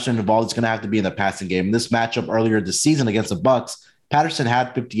keep Patterson involved, it's going to have to be in the passing game. In this matchup earlier this season against the Bucks, Patterson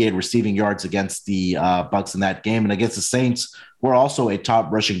had 58 receiving yards against the Bucks in that game. And against the Saints, we're also a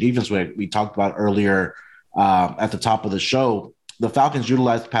top rushing defense. We talked about earlier at the top of the show. The Falcons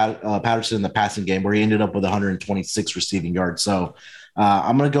utilized Patterson in the passing game where he ended up with 126 receiving yards. So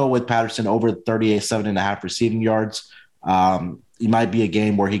I'm going to go with Patterson over 37.5 receiving yards. It might be a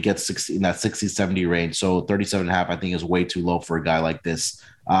game where he gets 60 in that 60-70 range. So 37.5, I think, is way too low for a guy like this.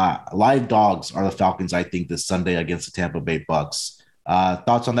 Live dogs are the Falcons, I think, this Sunday against the Tampa Bay Bucks.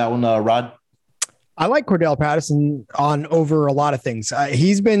 Thoughts on that one, Rod? I like Cordell Patterson on over a lot of things.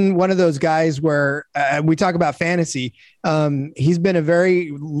 He's been one of those guys where we talk about fantasy. He's been a very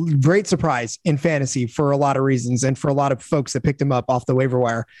great surprise in fantasy for a lot of reasons and for a lot of folks that picked him up off the waiver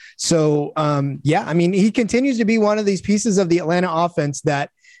wire. So, I mean, he continues to be one of these pieces of the Atlanta offense that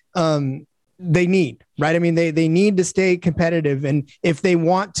they need, right? I mean, they need to stay competitive. And if they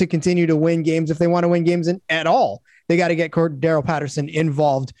want to continue to win games, if they want to win games at all, they got to get Cordero Patterson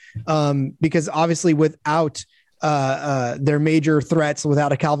involved because obviously without their major threats,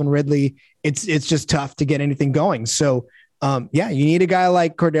 without a Calvin Ridley, it's just tough to get anything going. So, you need a guy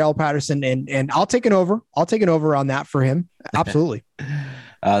like Cordero Patterson, and I'll take an over. I'll take an over on that for him. Absolutely.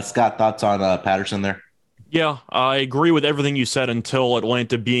 Scott, thoughts on Patterson there? Yeah, I agree with everything you said until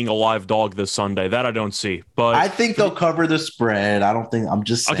Atlanta being a live dog this Sunday. That I don't see. But I think they'll cover the spread. I don't think I'm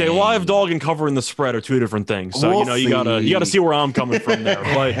just saying. Okay, live dog and covering the spread are two different things. So We'll you gotta see where I'm coming from there.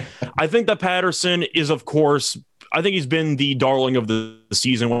 But I think that Patterson is, of course, I think he's been the darling of the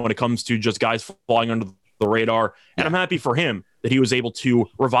season when it comes to just guys flying under the radar. And I'm happy for him that he was able to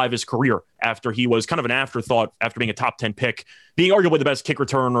revive his career after he was kind of an afterthought after being a top 10 pick, being arguably the best kick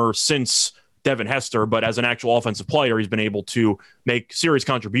returner since Devin Hester, but as an actual offensive player, he's been able to make serious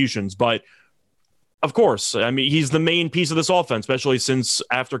contributions. But of course, I mean, he's the main piece of this offense, especially since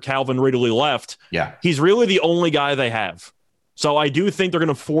after Calvin Ridley left. Yeah. He's really the only guy they have. So I do think they're going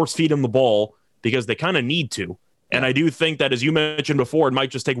to force feed him the ball because they kind of need to. And I do think that, as you mentioned before, it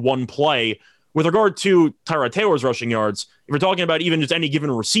might just take one play. With regard to Tyrod Taylor's rushing yards, if we're talking about even just any given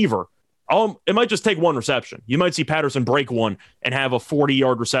receiver, it might just take one reception. You might see Patterson break one and have a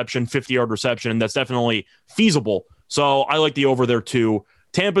 40-yard reception, 50-yard reception, and that's definitely feasible. So I like the over there too.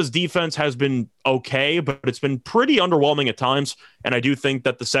 Tampa's defense has been okay, but it's been pretty underwhelming at times, and I do think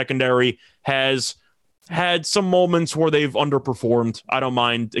that the secondary has had some moments where they've underperformed. I don't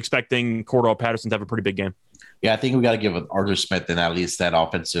mind expecting Cordell Patterson to have a pretty big game. Yeah, I think we got to give Arthur Smith and at least that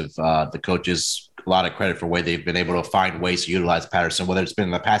offensive, the coaches, a lot of credit for where they've been able to find ways to utilize Patterson, whether it's been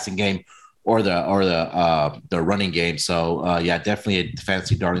in the passing game or the running game. So yeah, definitely a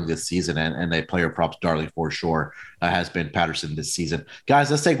fantasy darling this season, and a player props darling for sure has been Patterson this season. Guys,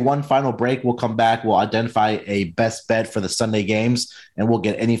 let's take one final break. We'll come back. We'll identify a best bet for the Sunday games, and we'll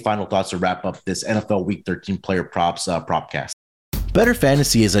get any final thoughts to wrap up this NFL Week 13 player props propcast. Better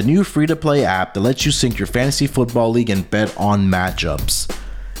Fantasy is a new free-to-play app that lets you sync your fantasy football league and bet on matchups.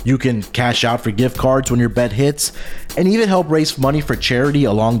 You can cash out for gift cards when your bet hits, and even help raise money for charity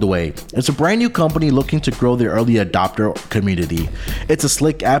along the way. It's a brand new company looking to grow their early adopter community. It's a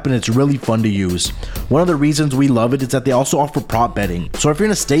slick app and it's really fun to use. One of the reasons we love it is that they also offer prop betting. So if you're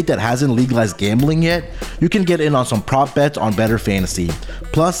in a state that hasn't legalized gambling yet, you can get in on some prop bets on Better Fantasy.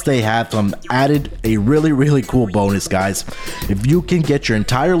 Plus, they have added a really cool bonus, guys. If you can get your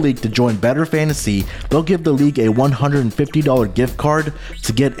entire league to join Better Fantasy, they'll give the league a $150 gift card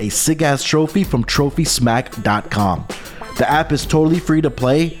to get a sick-ass trophy from TrophySmack.com. The app is totally free to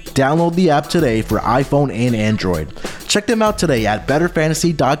play. Download the app today for iPhone and Android. Check them out today at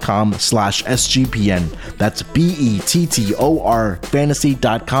betterfantasy.com/SGPN. That's BETTOR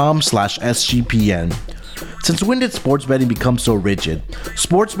fantasy.com/SGPN. Since when did sports betting become so rigid?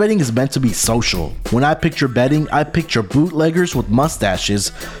 Sports betting is meant to be social. When I picture betting, I picture bootleggers with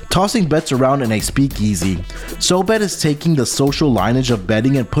mustaches tossing bets around in a speakeasy. SoBet is taking the social lineage of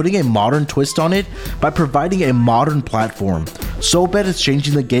betting and putting a modern twist on it by providing a modern platform. SoBet is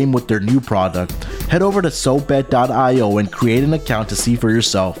changing the game with their new product. Head over to SoBet.io and create an account to see for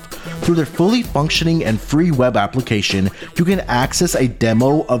yourself. Through their fully functioning and free web application, you can access a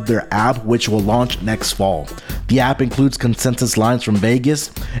demo of their app, which will launch next fall. The app includes consensus lines from Vegas,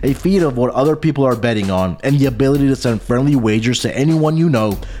 a feed of what other people are betting on, and the ability to send friendly wagers to anyone you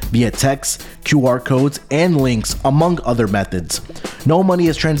know via text, QR codes, and links, among other methods. No money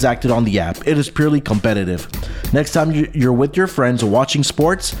is transacted on the app. It is purely competitive. Next time you're with your friends watching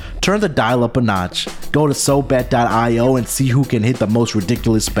sports, turn the dial up a notch. Go to SoBet.io and see who can hit the most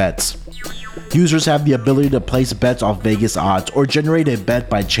ridiculous bets. Users have the ability to place bets off Vegas odds or generate a bet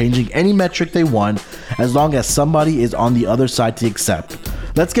by changing any metric they want, as long as somebody is on the other side to accept.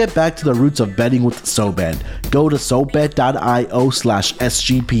 Let's get back to the roots of betting with SoBet. Go to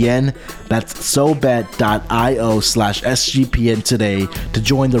SoBet.io/SGPN. That's SoBet.io/SGPN today to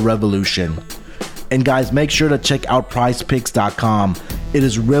join the revolution. And guys, make sure to check out PrizePicks.com. It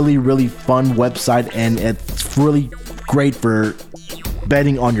is really fun website, and it's really great for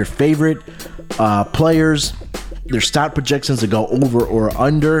betting on your favorite players, their stat projections to go over or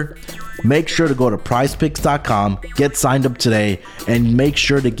under. Make sure to go to PrizePicks.com, get signed up today, and make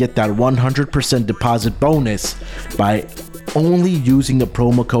sure to get that 100% deposit bonus by only using the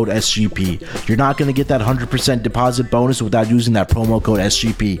promo code SGP. You're not going to get that 100% deposit bonus without using that promo code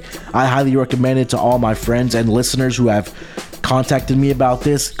SGP. I highly recommend it to all my friends and listeners who have contacted me about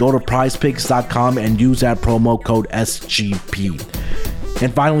this. Go to PrizePicks.com and use that promo code SGP.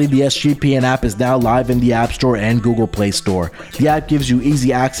 And finally, the SGPN app is now live in the App Store and Google Play Store. The app gives you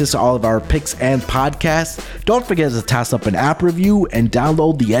easy access to all of our picks and podcasts. Don't forget to toss up an app review and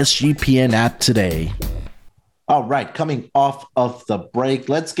download the SGPN app today. All right, coming off of the break,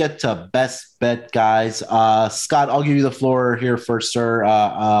 let's get to best bet, guys. Scott, I'll give you the floor here first, sir.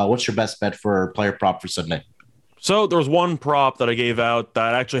 What's your best bet for player prop for Sunday? So there was one prop that I gave out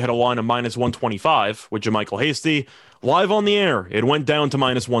that actually had a line of -125, with Michael Hasty. Live on the air, it went down to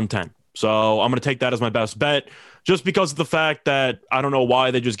 -110. So I'm going to take that as my best bet just because of the fact that I don't know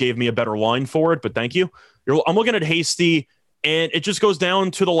why they just gave me a better line for it, but thank you. I'm looking at Hasty, and it just goes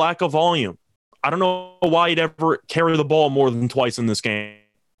down to the lack of volume. I don't know why he'd ever carry the ball more than twice in this game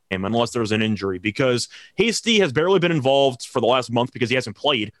unless there's an injury, because Hasty has barely been involved for the last month because he hasn't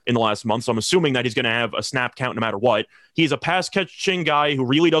played in the last month. So I'm assuming that he's going to have a snap count no matter what. He's a pass catching guy who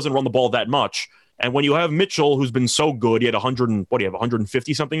really doesn't run the ball that much. And when you have Mitchell, who's been so good, he had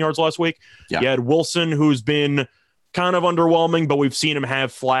 150 something yards last week. Yeah. You had Wilson, who's been kind of underwhelming, but we've seen him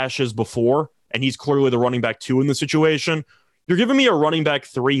have flashes before, and he's clearly the running back 2 in the situation. You're giving me a running back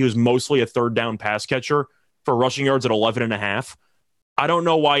 3 who's mostly a third down pass catcher for rushing yards at 11.5. I don't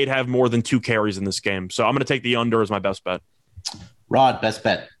know why you'd have more than 2 carries in this game. So I'm going to take the under as my best bet. Rod, best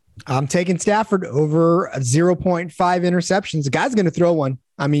bet. I'm taking Stafford over 0.5 interceptions. The guy's going to throw one.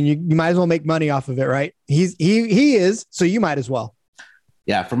 I mean, you might as well make money off of it, right? He is, so you might as well.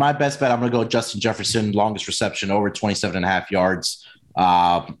 Yeah, for my best bet, I'm going to go Justin Jefferson, longest reception, over 27.5 yards.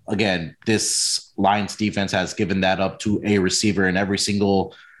 Again, this Lions defense has given that up to a receiver in every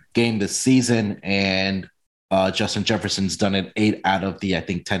single game this season, and Justin Jefferson's done it 8 out of the, I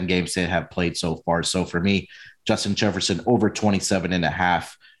think, 10 games they have played so far. So for me, Justin Jefferson over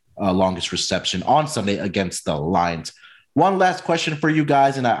 27.5 longest reception on Sunday against the Lions. One last question for you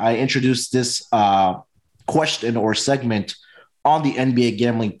guys, and I introduced this question or segment on the NBA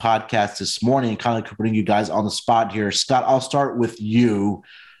Gambling Podcast this morning, kind of putting you guys on the spot here. Scott, I'll start with you.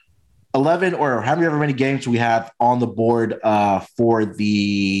 11 or however many games we have on the board for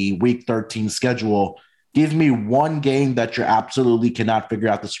the Week 13 schedule. Give me one game that you absolutely cannot figure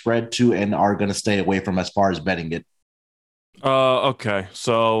out the spread to and are going to stay away from as far as betting it. Okay,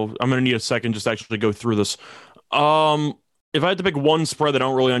 so I'm going to need a second just to actually go through this. If I had to pick one spread that I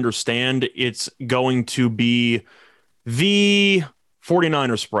don't really understand, it's going to be the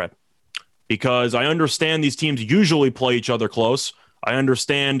 49ers spread, because I understand these teams usually play each other close. I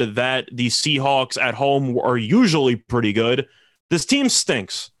understand that the Seahawks at home are usually pretty good. This team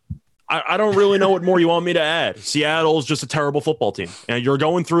stinks. I don't really know what more you want me to add. Seattle's just a terrible football team. And you're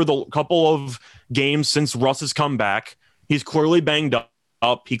going through the couple of games since Russ has come back. He's clearly banged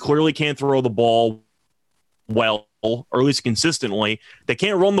up. He clearly can't throw the ball well, or at least consistently. They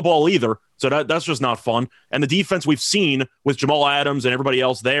can't run the ball either, so that's just not fun. And the defense we've seen with Jamal Adams and everybody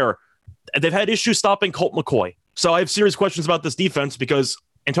else there, they've had issues stopping Colt McCoy. So I have serious questions about this defense because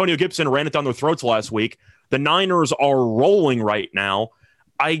Antonio Gibson ran it down their throats last week. The Niners are rolling right now.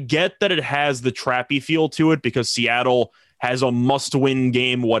 I get that it has the trappy feel to it because Seattle has a must-win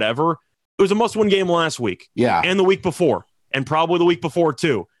game, whatever. It was a must-win game last week. Yeah. And the week before. And probably the week before,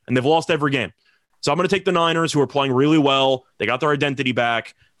 too. And they've lost every game. So I'm going to take the Niners, who are playing really well. They got their identity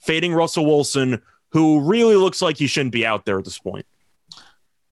back. Fading Russell Wilson, who really looks like he shouldn't be out there at this point.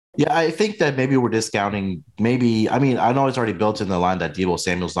 Yeah, I think that maybe we're discounting I know it's already built in the line that Deebo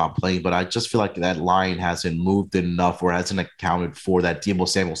Samuel's not playing, but I just feel like that line hasn't moved enough or hasn't accounted for that Deebo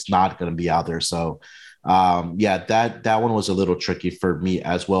Samuel's not going to be out there. So, that one was a little tricky for me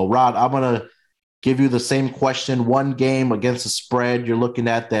as well. Rod, I'm going to give you the same question. One game against the spread you're looking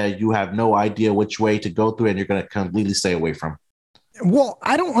at that you have no idea which way to go through and you're going to completely stay away from. Well,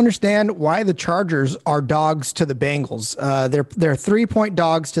 I don't understand why the Chargers are dogs to the Bengals. They're 3-point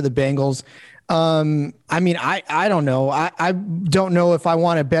dogs to the Bengals. I don't know. I don't know if I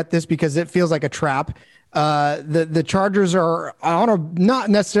want to bet this because it feels like a trap. The Chargers are not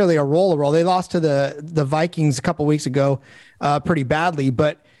necessarily a roll. They lost to the Vikings a couple weeks ago pretty badly,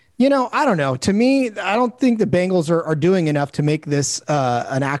 but I don't know. To me, I don't think the Bengals are doing enough to make this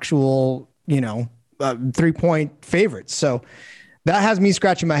an actual 3-point favorite. So that has me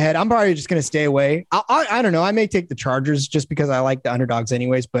scratching my head. I'm probably just going to stay away. I don't know. I may take the Chargers just because I like the underdogs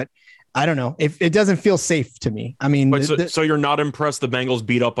anyways, but I don't know. If it doesn't feel safe to me. I mean, so you're not impressed the Bengals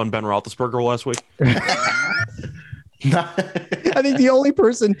beat up on Ben Roethlisberger last week? I think the only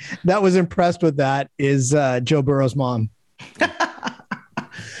person that was impressed with that is Joe Burrow's mom.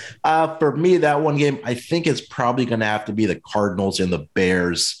 For me, that one game, I think it's probably going to have to be the Cardinals and the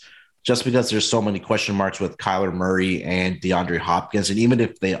Bears, just because there's so many question marks with Kyler Murray and DeAndre Hopkins. And even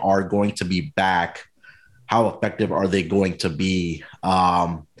if they are going to be back, how effective are they going to be?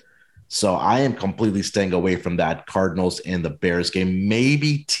 So I am completely staying away from that Cardinals and the Bears game.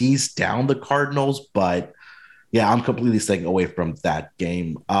 Maybe tease down the Cardinals, but yeah, I'm completely staying away from that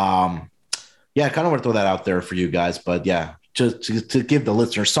game. I kind of want to throw that out there for you guys, but yeah, just to give the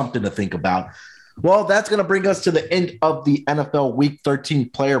listeners something to think about. Well, that's going to bring us to the end of the NFL Week 13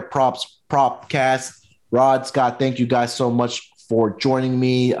 Player Props Propcast. Rod, Scott, thank you guys so much for joining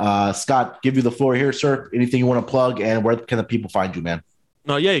me. Scott, give you the floor here, sir. Anything you want to plug, and where can the people find you, man?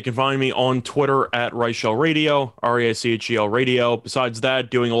 Yeah, you can find me on Twitter at Reichel Radio, REICHEL Radio. Besides that,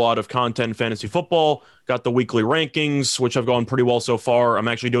 doing a lot of content in fantasy football. Got the weekly rankings, which have gone pretty well so far. I'm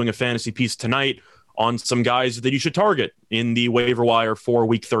actually doing a fantasy piece tonight on some guys that you should target in the waiver wire for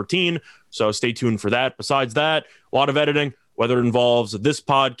week 13. So stay tuned for that. Besides that, a lot of editing, whether it involves this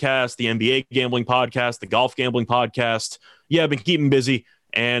podcast, the NBA gambling podcast, the golf gambling podcast. Yeah, I've been keeping busy.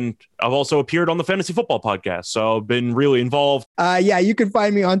 And I've also appeared on the Fantasy Football Podcast, so I've been really involved. You can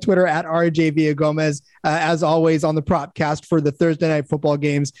find me on Twitter at RJ Villagomez, as always on the Propcast for the Thursday night football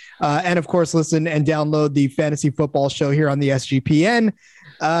games. And of course, listen and download the Fantasy Football Show here on the SGPN.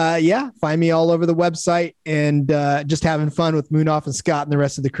 Find me all over the website and just having fun with Moonoff and Scott and the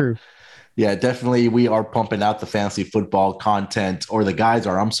rest of the crew. Yeah, definitely. We are pumping out the fantasy football content, or the guys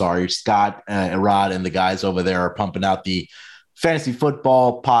are, Scott, Rod, and the guys over there are pumping out the fantasy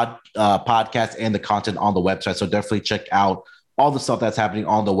football podcast and the content on the website. So definitely check out all the stuff that's happening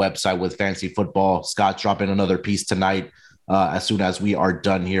on the website with fantasy football. Scott's dropping another piece tonight as soon as we are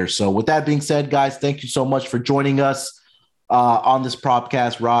done here. So with that being said, guys, thank you so much for joining us on this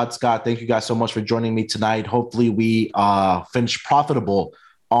Propcast. Rod, Scott, thank you guys so much for joining me tonight. Hopefully we finish profitable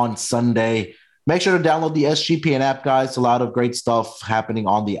on Sunday. Make sure to download the SGPN app, guys. A lot of great stuff happening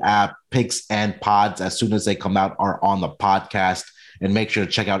on the app. Picks and pods, as soon as they come out, are on the podcast. And make sure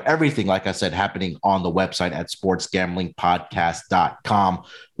to check out everything, like I said, happening on the website at sportsgamblingpodcast.com.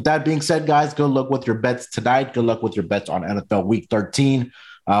 With that being said, guys, good luck with your bets tonight. Good luck with your bets on NFL Week 13.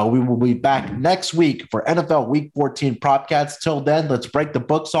 We will be back next week for NFL Week 14 Propcats. Till then, let's break the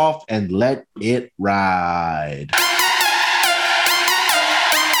books off and let it ride.